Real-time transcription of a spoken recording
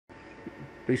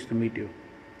Pleased to meet you.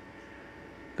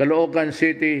 Caloocan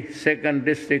City, 2nd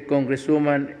District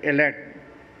Congresswoman-elect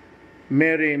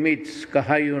Mitz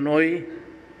Cajayon-Uy.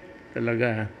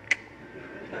 Talaga.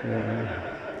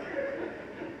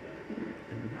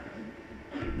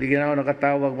 Hindi na ako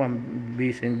nakatawag, ma'am.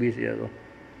 Busy ako.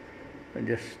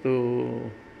 Just to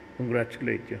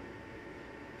congratulate you.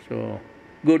 So,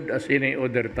 good as any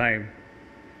other time.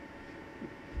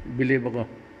 Believe ako.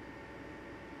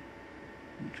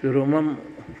 Pero ma'am,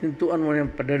 hintuan mo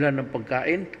yung padala ng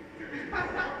pagkain.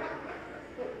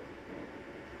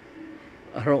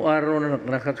 Araw-araw na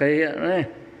nakakahiya na eh.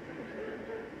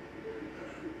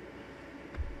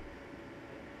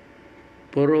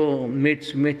 Puro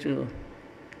Mitz.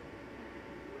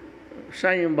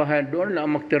 Saan yung bahay doon na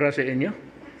magtira sa inyo?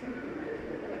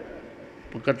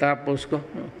 Pagkatapos ko,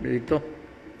 dito.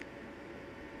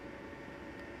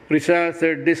 Rizal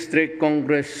 3rd District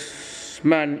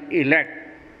Congressman-elect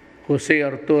Jose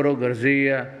Arturo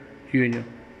Garcia Jr.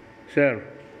 Sir.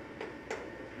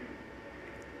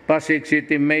 Pasig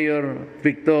City Mayor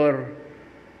Victor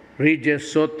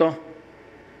Regis Soto.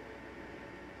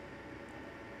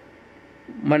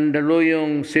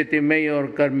 Mandaluyong City Mayor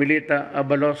Carmelita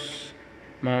Abalos.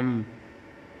 Ma'am.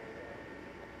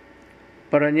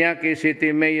 Parañaque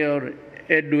City Mayor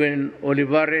Edwin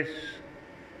Olivares.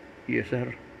 Yes,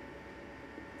 sir.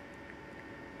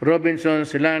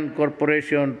 Robinson's Land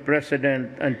Corporation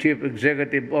President and Chief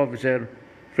Executive Officer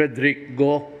Frederick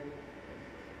Go.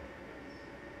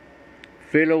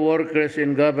 Fellow workers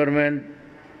in government,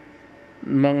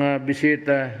 mga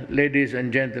bisita, ladies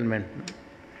and gentlemen.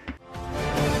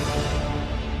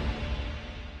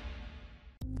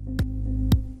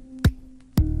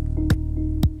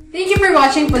 Thank you for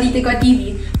watching Politico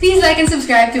TV. Please like and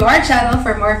subscribe to our channel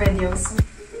for more videos.